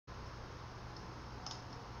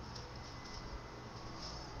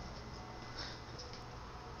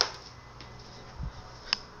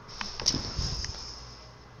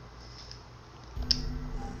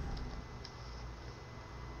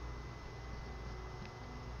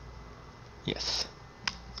Yes.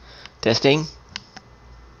 Testing.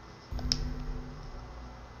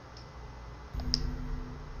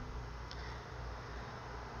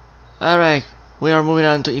 Alright, we are moving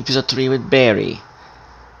on to episode 3 with Barry.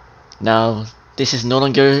 Now, this is no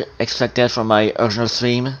longer expected from my original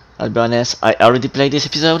stream. I'll be honest, I already played this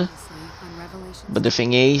episode, but the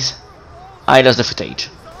thing is, I lost the footage.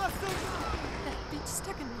 That bitch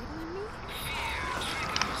stuck a needle in me?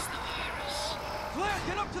 Claire,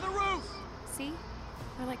 get up to the roof! See?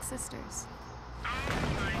 We're like sisters.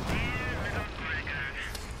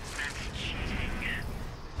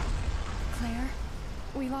 Claire,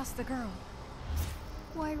 we lost the girl.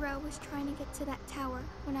 Moira was trying to get to that tower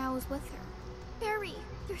when I was with her. Barry,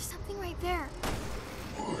 there's something right there.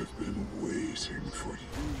 I've been waiting for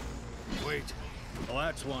you. Wait. Well,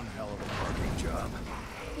 that's one hell of a parking job.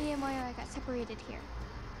 Me and Moira got separated here.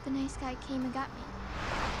 The nice guy came and got me.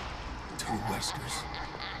 Two Weskers.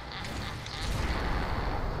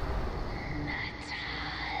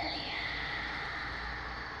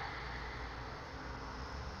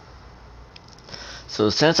 So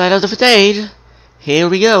since I lost the footage, here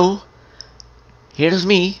we go. Here's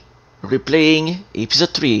me replaying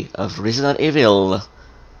episode 3 of Resident Evil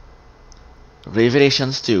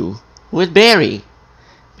Revelations 2 with Barry,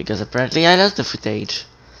 because apparently I lost the footage.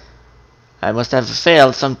 I must have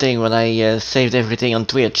failed something when I saved everything on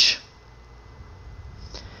Twitch.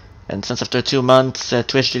 And since after 2 months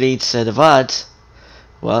Twitch deletes the VODs,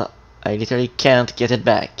 well, I literally can't get it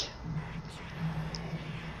back.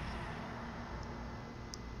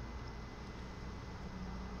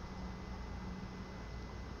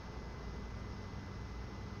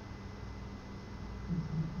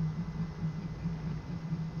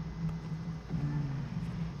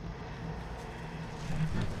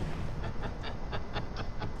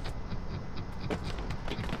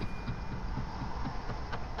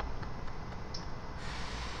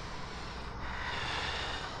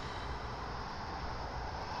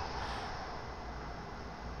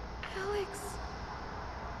 Alex.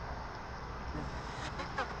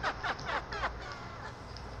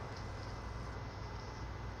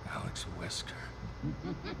 Alex Wesker. You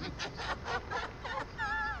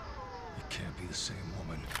can't be the same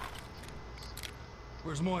woman.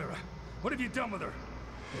 Where's Moira? What have you done with her?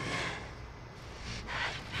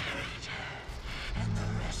 And the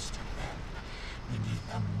rest of them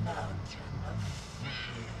beneath a mountain of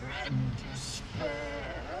fear and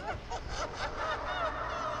despair.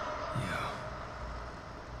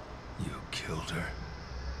 You killed her.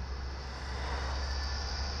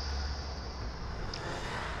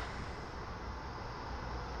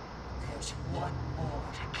 There's one more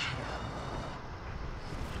to kill.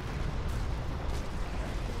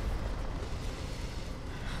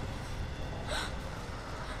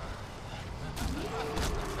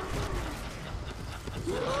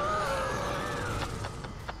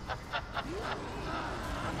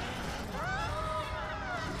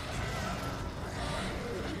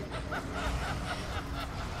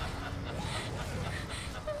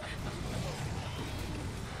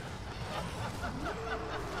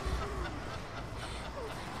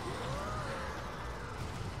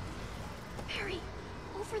 Barry,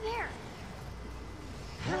 over there.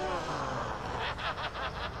 I'll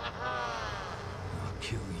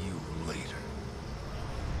kill you later.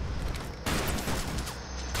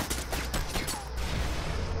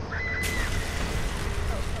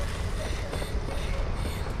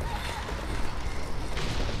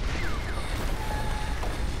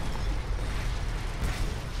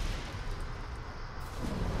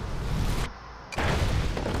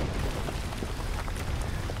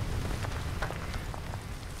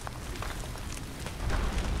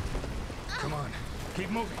 Come on, keep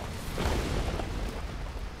moving.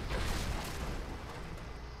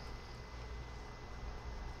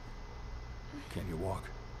 Can you walk?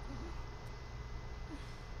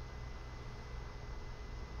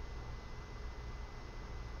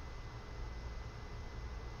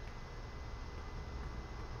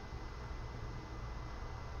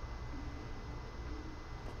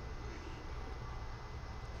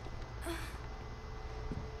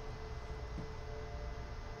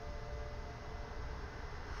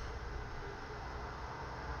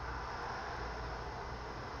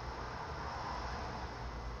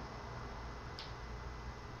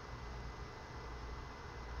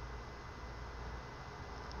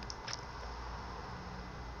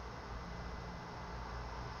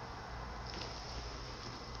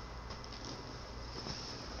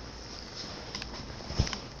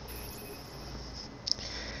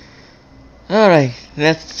 Alright,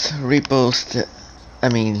 let's repost.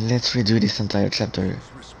 Let's redo this entire chapter.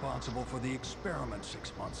 Who's responsible for the experiment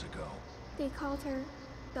 6 months ago? They called her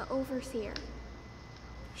the Overseer.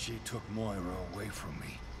 She took Moira away from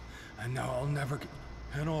me. And now I'll never get...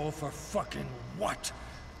 And all for fucking what?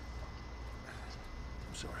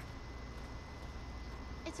 I'm sorry.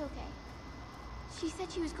 It's okay. She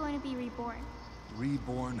said she was going to be reborn.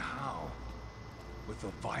 Reborn how? With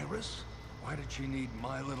a virus? Why did she need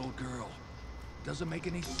my little girl? Doesn't make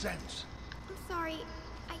any sense. I'm sorry.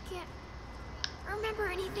 I can't remember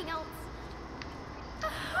anything else.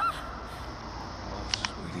 Oh,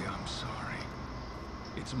 sweetie, I'm sorry.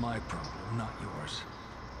 It's my problem, not yours.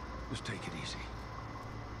 Just take it easy.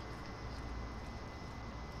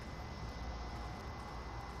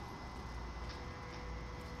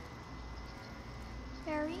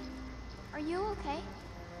 Barry, are you okay?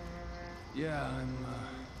 Yeah,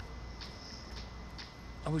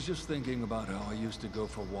 I was just thinking about how I used to go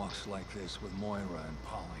for walks like this with Moira and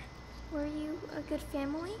Polly. Were you a good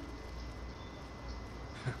family?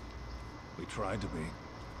 We tried to be.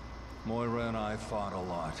 Moira and I fought a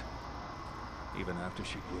lot. Even after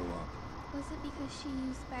she grew up. Was it because she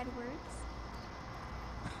used bad words?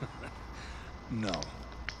 No.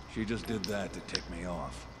 She just did that to tick me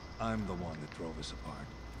off. I'm the one that drove us apart.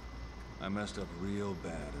 I messed up real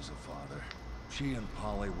bad as a father. She and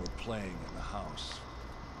Polly were playing in the house.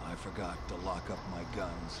 I forgot to lock up my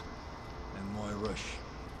guns. And Moira,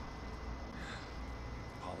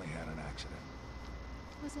 Polly had an accident.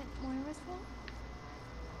 Was it Moira's fault?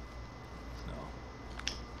 No.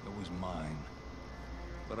 It was mine.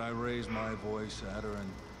 But I raised my voice at her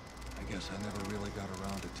and I guess I never really got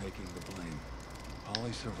around to taking the blame.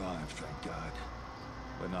 Polly survived, thank God.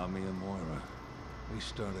 But not me and Moira. We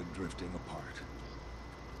started drifting apart.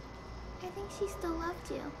 I think she still loved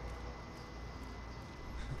you.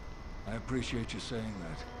 I appreciate you saying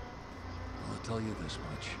that. I'll tell you this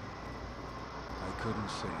much. I couldn't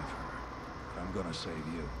save her, but I'm gonna save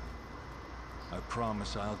you. I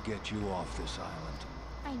promise I'll get you off this island.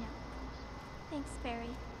 I know. Thanks,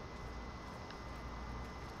 Barry.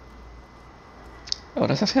 Oh,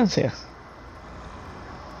 that's a fancy. It's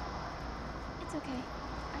okay.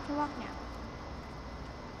 I can walk now.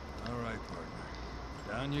 All right, partner.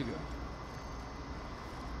 Down you go.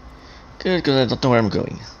 Good, because I don't know where I'm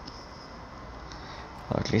going.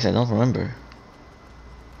 Or at least I don't remember.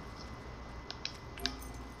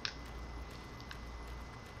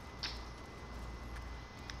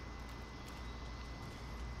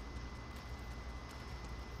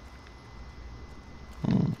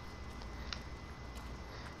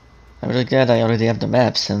 I'm really glad I already have the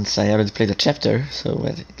map since I already played the chapter, so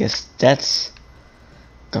I guess that's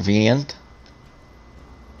convenient.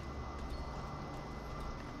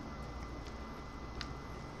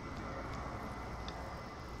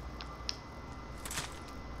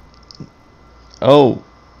 Oh,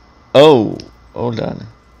 hold on.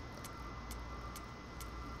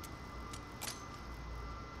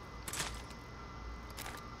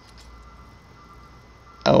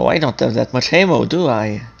 Oh, I don't have that much ammo, do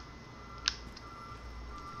I?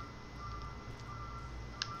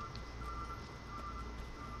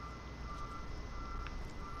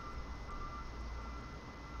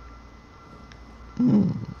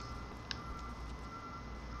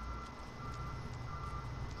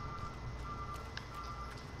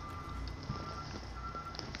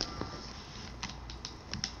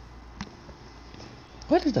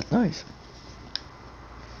 What is that noise?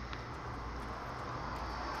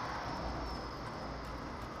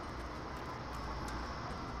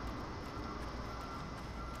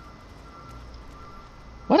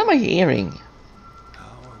 What am I hearing?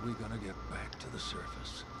 How are we gonna get back to the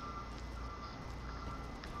surface?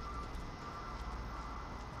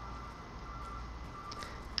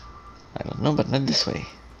 I don't know, but not this way.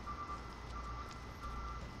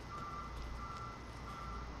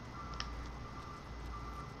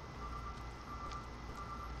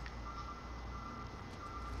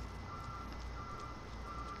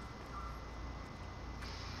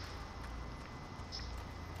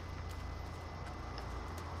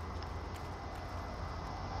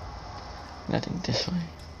 Nothing this way.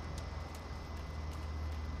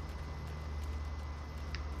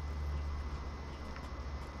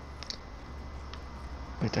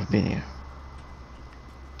 Wait, I've been here.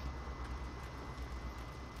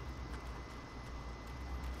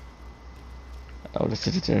 Oh, that's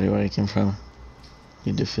literally where I came from.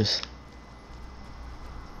 You doofus.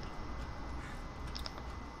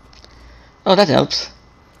 Oh, that helps.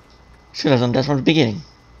 Should have done that from the beginning.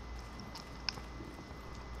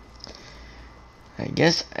 I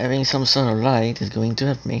guess having some sort of light is going to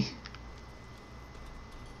help me.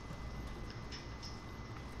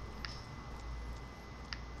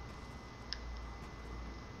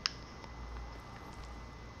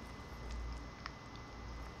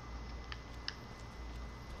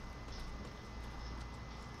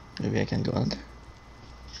 Maybe I can go under.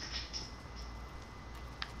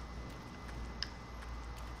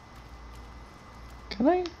 Can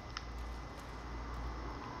I?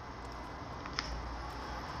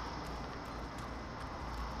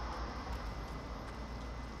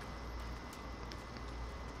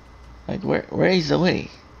 Like where is the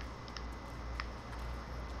way?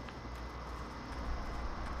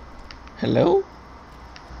 Hello?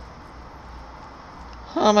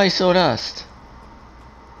 How am I so lost?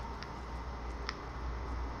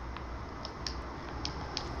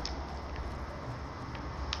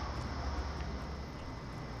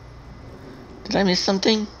 Did I miss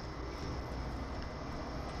something?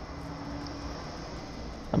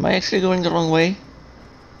 Am I actually going the wrong way?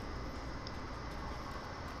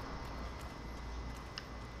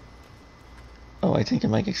 Oh, I think I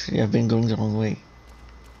might actually have been going the wrong way.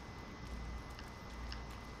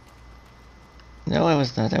 No, I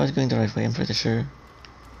was not. I was going the right way, I'm pretty sure.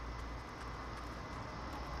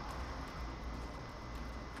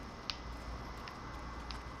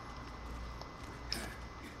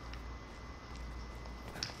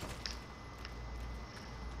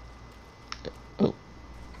 Oh.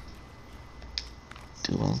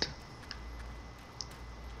 Too old.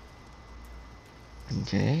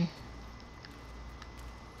 Okay.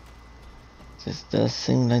 This does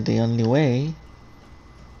seem like the only way.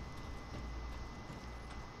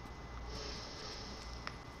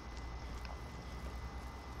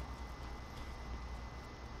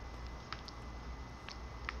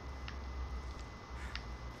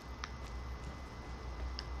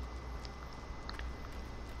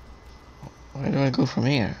 Where do I go from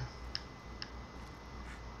here?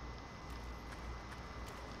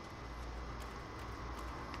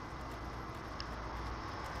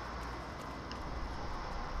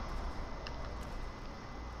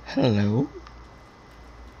 Hello?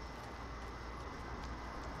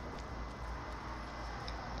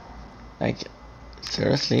 Like,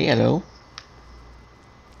 seriously, hello?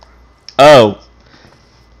 Oh!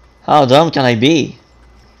 How dumb can I be?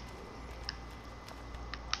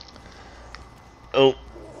 Oh.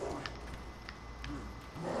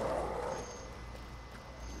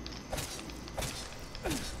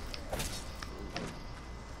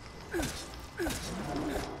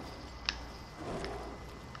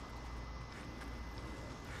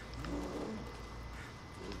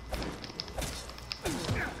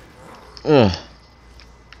 Ugh.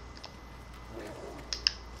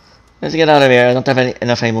 Let's get out of here. I don't have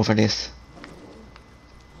enough ammo for this.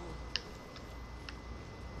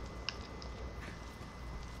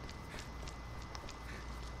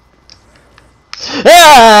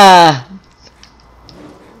 Ah!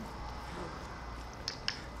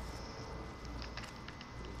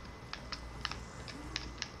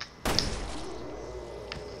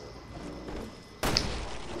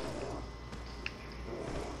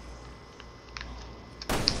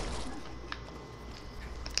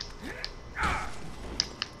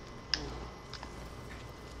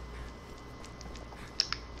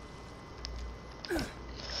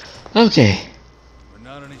 Okay. We're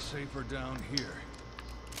not any safer down here.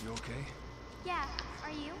 You okay? Yeah, are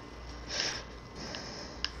you?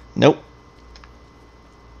 Nope.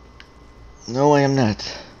 No, I am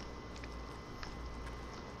not.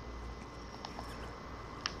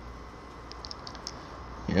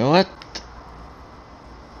 You know what?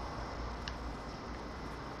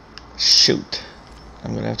 Shoot.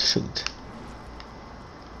 I'm gonna have to shoot.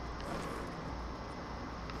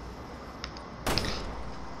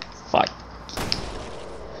 Fuck.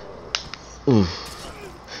 Ooh.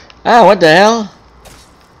 Ah, what the hell?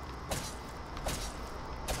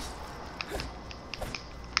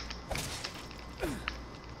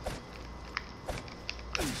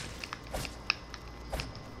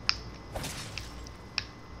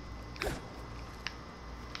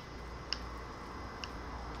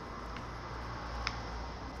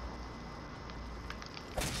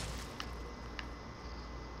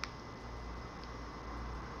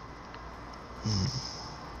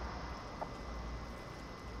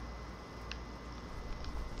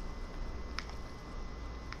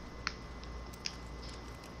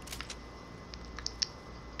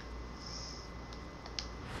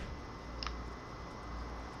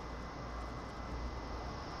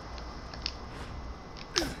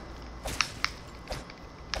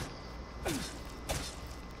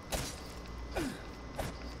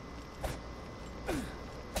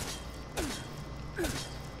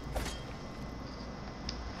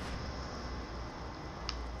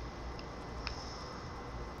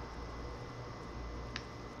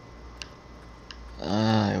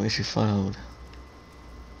 Ah, I wish we followed.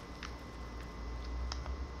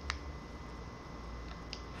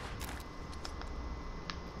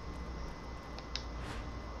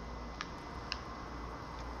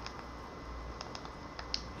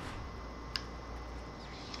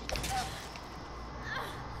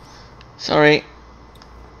 Sorry.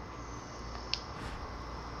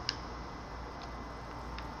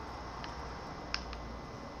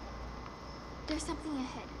 There's something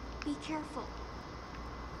ahead. Be careful.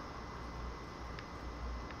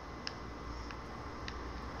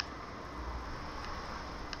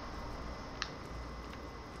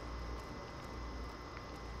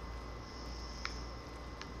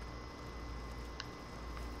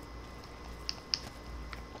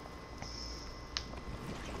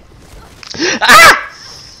 Ah!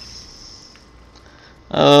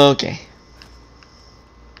 Okay.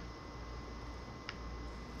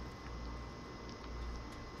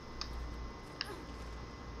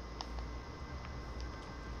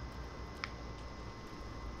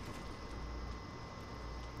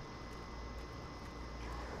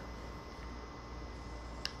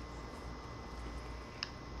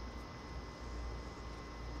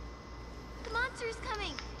 The monster's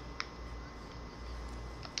coming.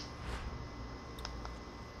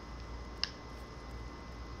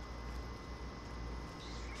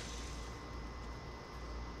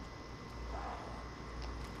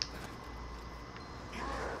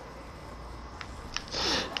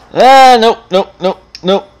 Ah, no, no, no,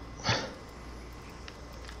 no.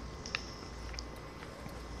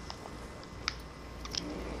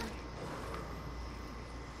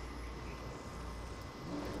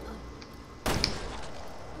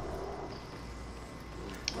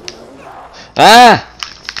 Ah!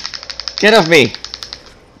 Get off me!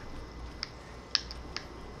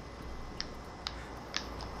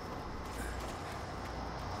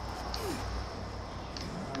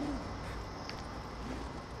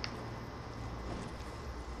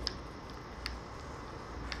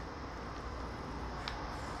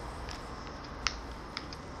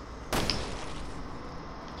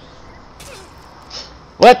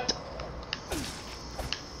 What?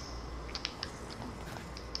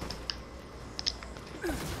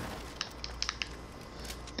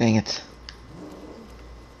 Dang it.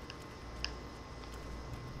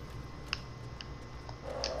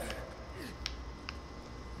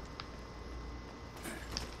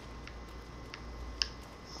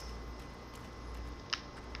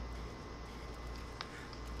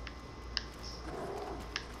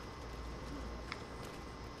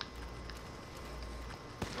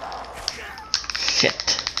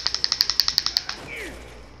 Shit.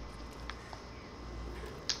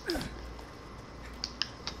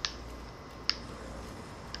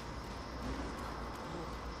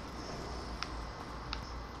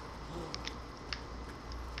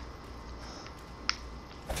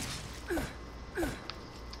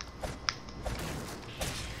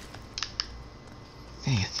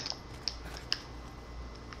 Dang it.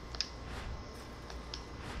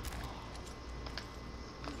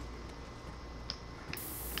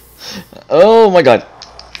 Oh my god.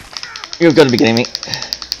 You've got to be kidding me.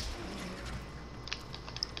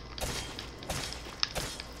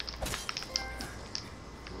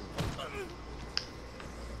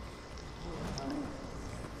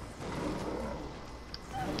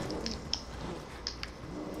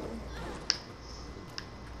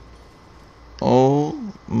 Oh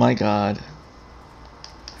my god.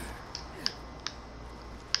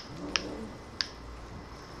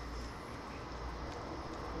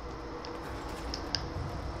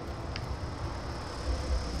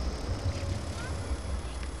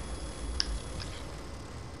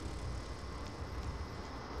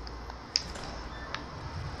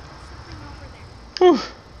 Whew.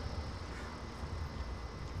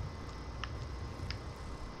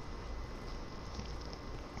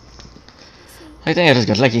 I think I just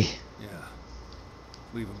got lucky. Yeah.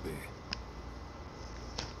 Leave him be.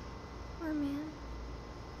 Poor man.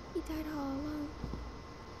 He died all alone.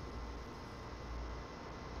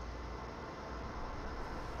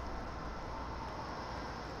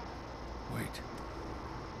 Wait.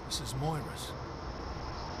 This is Moira's.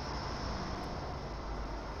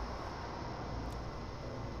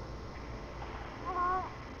 Mom,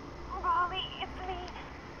 Molly, it's me.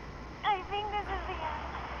 I think this is the end.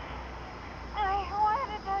 I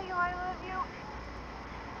wanted to tell you I love you.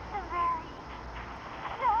 Very.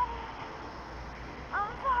 Daddy.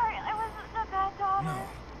 I'm sorry, I was the bad daughter. No.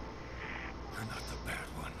 You're not the bad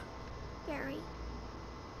one. Barry.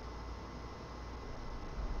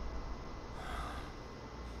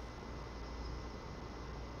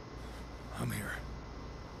 I'm here.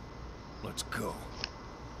 Let's go.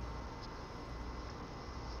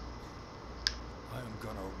 I am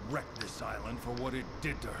gonna wreck this island for what it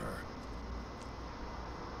did to her.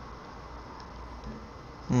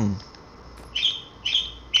 Hmm.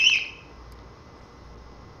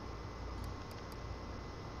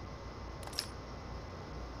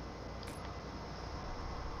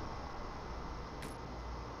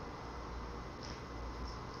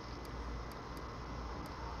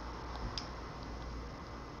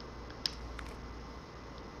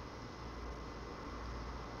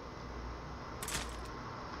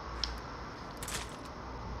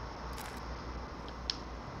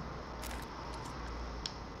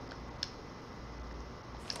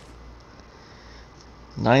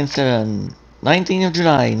 19th of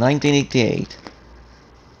July 1988.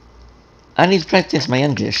 I need to practice my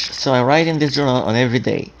English, so I write in this journal on every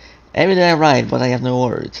day. Every day I write, but I have no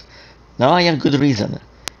words. Now I have good reason.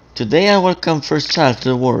 Today I welcome first child to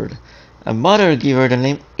the world. A mother gave her the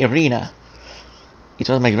name Irina. It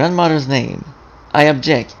was my grandmother's name. I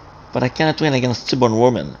object, but I cannot win against stubborn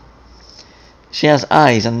woman. She has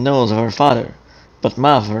eyes and nose of her father, but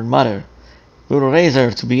mouth of her mother. We will raise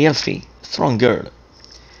her to be healthy, strong girl.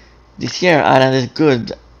 This year Island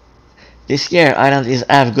is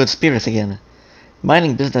have good spirits again.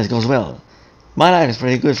 Mining business goes well. My life is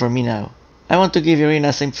pretty good for me now. I want to give Irina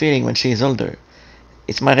the same feeling when she is older.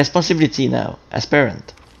 It's my responsibility now, as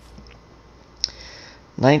parent.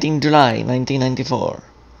 19 July 1994.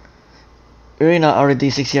 Irina already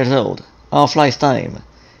 6 years old. How flies time.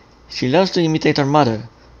 She loves to imitate her mother.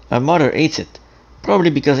 Her mother hates it, probably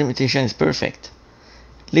because imitation is perfect.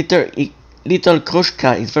 Little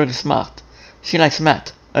Krushka is very smart. She likes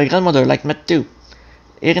math. Her grandmother liked math too.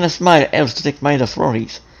 Irina's smile helps to take mind of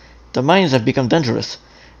worries. The mines have become dangerous.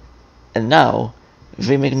 And now,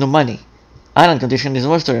 they make no money. Island condition is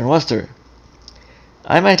worse and worse.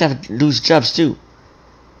 I might have lose jobs too.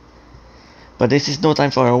 But this is no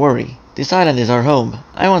time for a worry. This island is our home.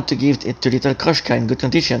 I want to give it to little Krushka in good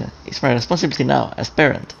condition. It's my responsibility now, as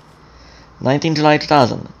parent. 19 July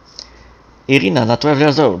 2000. Irina, not 12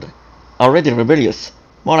 years old. Already rebellious.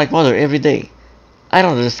 More like mother every day. I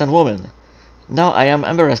don't understand woman. Now I am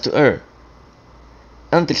embarrassed to her.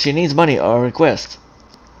 Until she needs money or a request.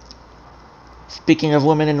 Speaking of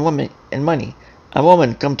women and money, a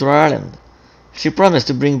woman come to our island. She promised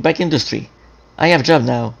to bring back industry. I have job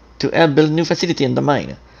now, to help build new facility in the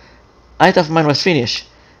mine. I thought mine was finished,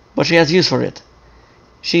 but she has use for it.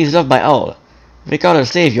 She is loved by all. They call her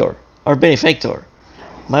savior, or benefactor.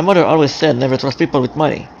 My mother always said never trust people with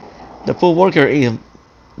money. The poor worker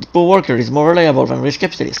is more reliable than rich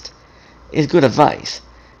capitalist. It's good advice,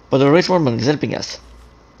 but the rich woman is helping us.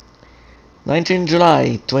 19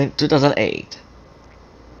 July 2008.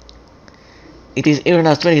 It is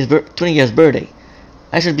Irina's 20 years birthday.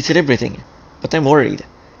 I should be celebrating, but I'm worried.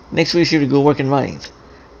 Next week she will go work in mines.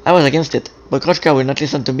 I was against it, but Krushka will not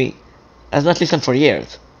listen to me. Has not listened for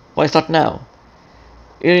years. Why start now?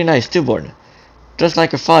 Irina is stubborn. Just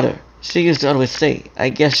like her father. She used to always say, I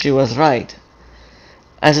guess she was right.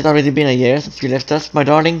 Has it already been a year since you left us, my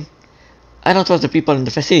darling? I don't trust the people in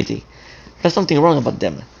the facility. There's something wrong about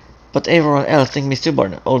them. But everyone else thinks me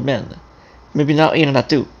stubborn, old man. Maybe now Irina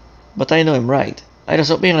too. But I know I'm right. I just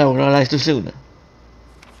hope Irina will realize too soon.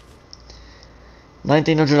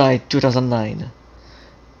 19th of July 2009.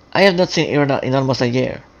 I have not seen Irina in almost a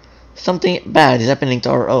year. Something bad is happening to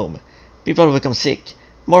our home. People will become sick.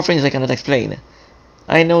 More things I cannot explain.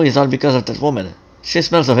 I know it's all because of that woman. She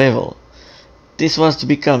smells of evil. This was to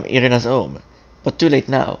become Irina's home. But too late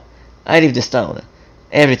now. I leave this town.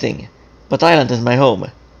 Everything. But Island is my home.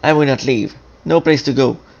 I will not leave. No place to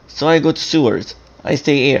go. So I go to sewers. I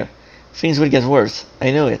stay here. Things will get worse.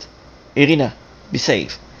 I know it. Irina, be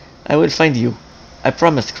safe. I will find you. I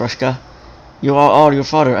promise, Krushka. You are all your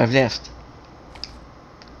father I've left.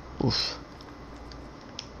 Oof.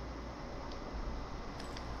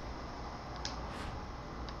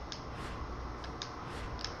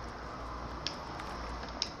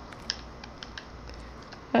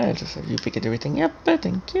 I'll just have you pick everything up,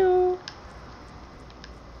 thank you.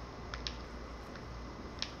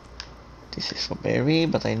 This is for Barry,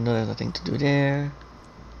 but I know there's nothing to do there.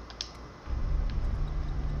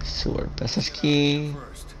 Sewer passage key.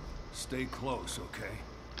 First, stay close, okay?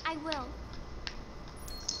 I will.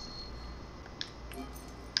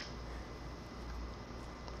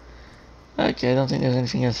 Okay, I don't think there's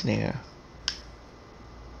anything else in here.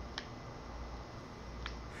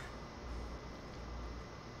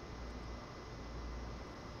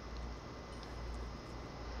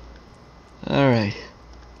 Alright,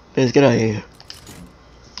 let's get out of here.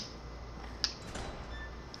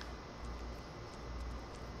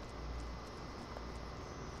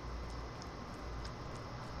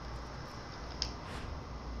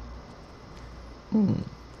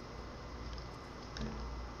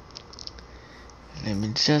 Let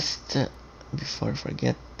me just, before I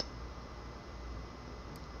forget,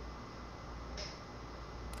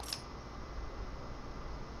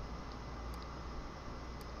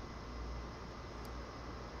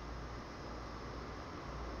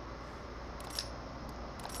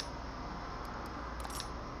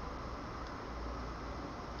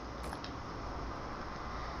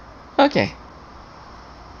 okay.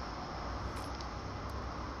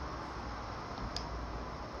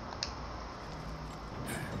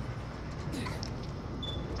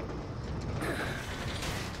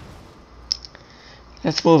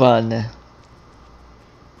 Let's move on.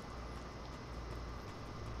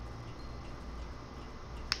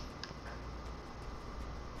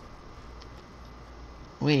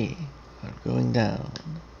 We are going down.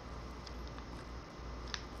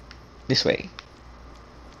 This way.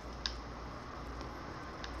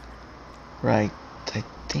 Right, I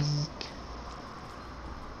think.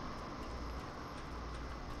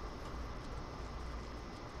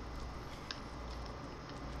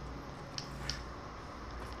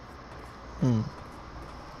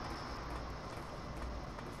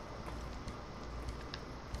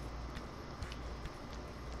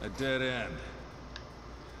 A dead end.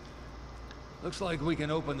 Looks like we can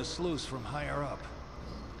open the sluice from higher up.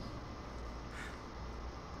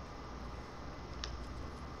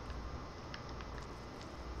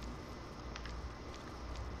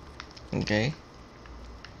 Okay.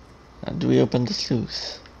 Now do we open the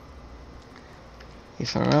sluice?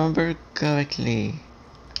 If I remember correctly,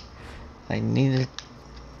 I needed...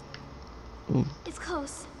 Ooh. It's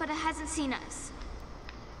close, but it hasn't seen us.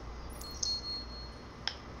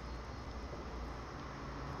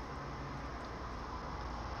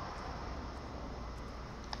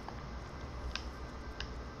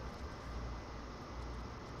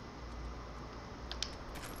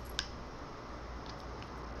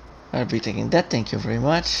 I'll be taking that, thank you very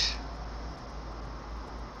much.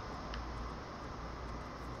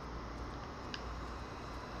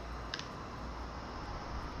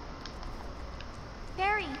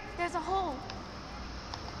 Barry, there's a hole.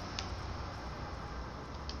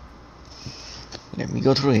 Let me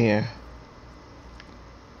go through here.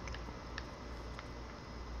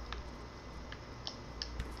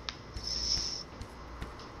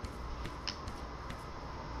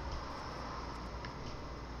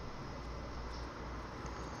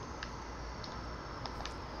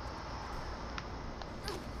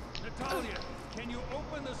 Natalia, can you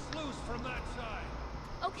open the sluice from that side?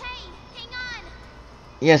 Okay, hang on.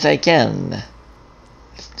 Yes, I can.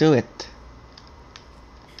 Let's do it.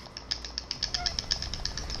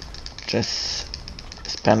 Just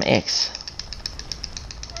spam X.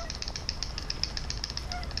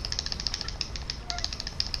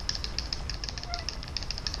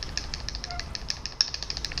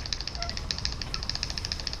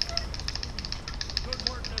 Good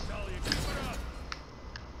work, Natalia. Keep it up.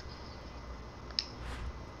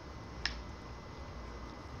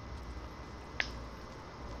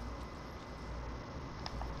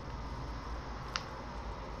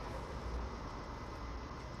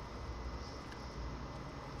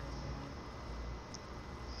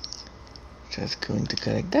 Just going to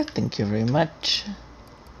collect that, thank you very much.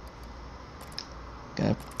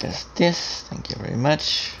 Gonna press this, thank you very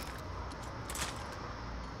much.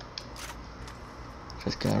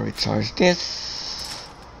 Just gonna recharge this.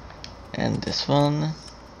 And this one.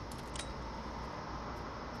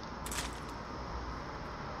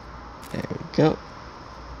 There we go.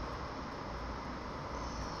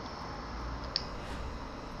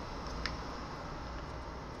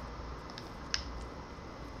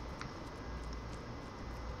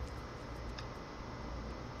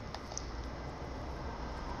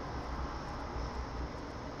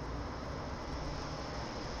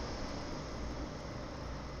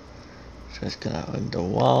 Just gonna hug the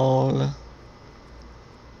wall.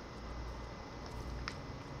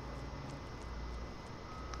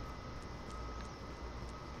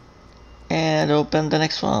 And open the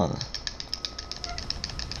next one.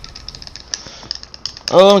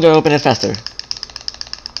 Oh, I'm gonna open it faster.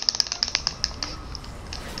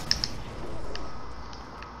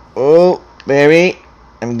 Oh, Barry,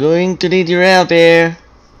 I'm going to need your help here.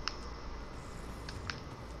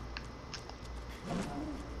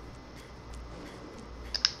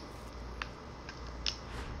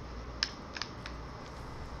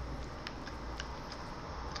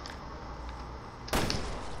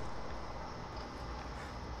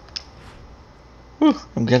 Whew,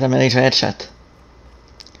 I'm glad I managed a headshot.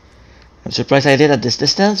 I'm surprised I did at this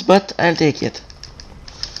distance, but I'll take it.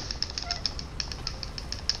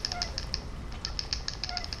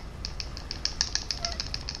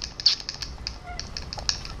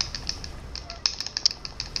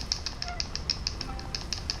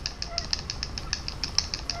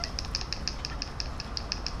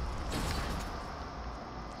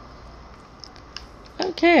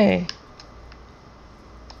 Okay.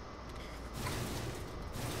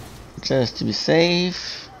 Just to be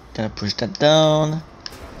safe, gonna push that down.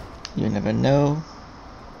 You never know.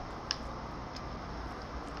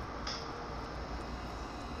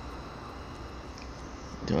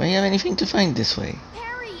 Do I have anything to find this way?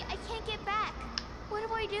 Barry, I can't get back. What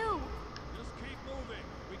do I do? Just keep moving.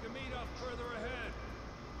 We can meet up further ahead.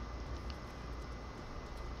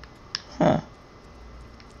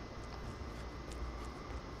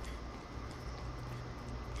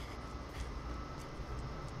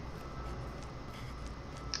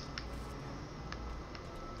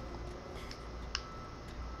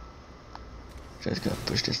 Just gonna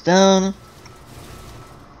push this down.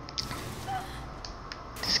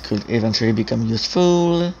 This could eventually become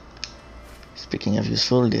useful. Speaking of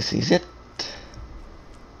useful, this is it.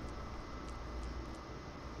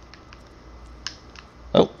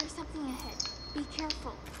 Oh, There's something ahead. Be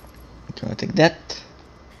careful. I'm gonna take that.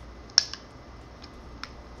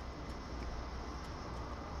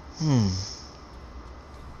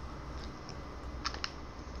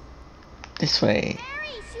 This way.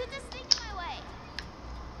 Barry, shoot this thing my way.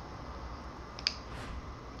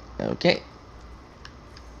 Okay.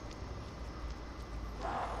 I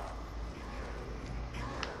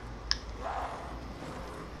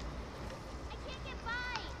can't get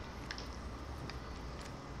by.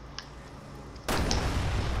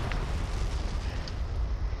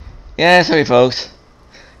 Yeah, sorry folks.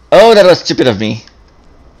 Oh, that was stupid of me.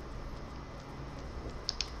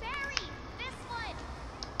 Barry, this one.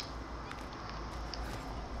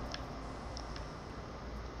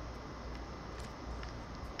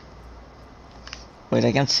 Wait,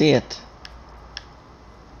 I can't see it.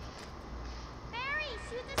 Barry,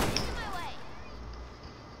 shoot this thing my way.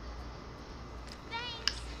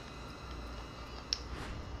 Thanks.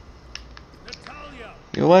 Natalia!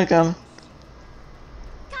 You're welcome.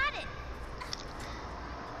 Got it.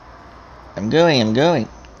 I'm going.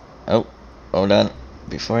 Oh, hold on.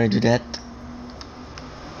 Before I do that.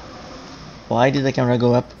 Why did the camera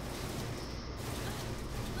go up?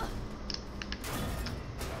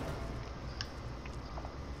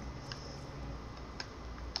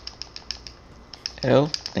 Oh,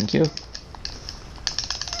 thank you.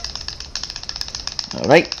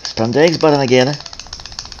 Alright, spam the X button again.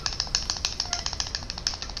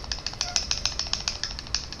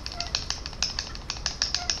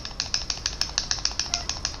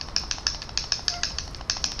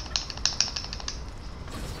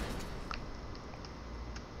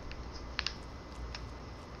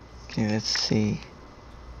 Okay, let's see.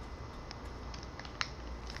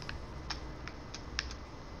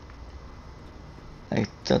 I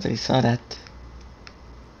totally saw that.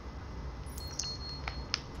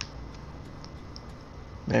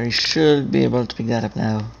 Barry should be able to pick that up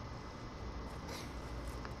now.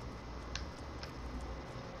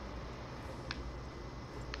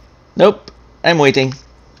 Nope, I'm waiting.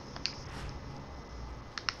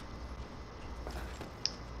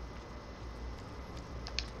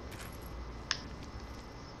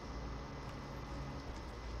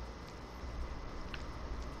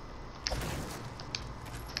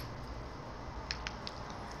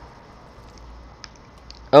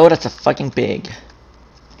 Oh, that's a fucking pig.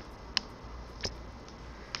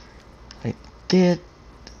 I did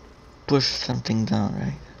push something down,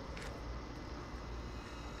 right?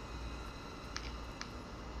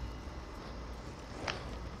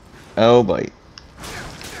 Oh boy.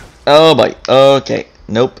 Oh boy. Okay.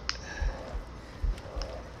 Nope.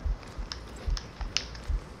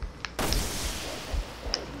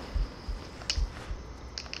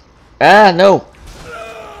 Ah, no.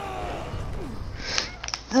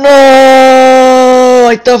 No!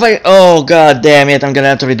 I thought oh god damn it, I'm gonna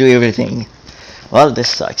have to redo everything. Well, this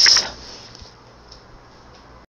sucks.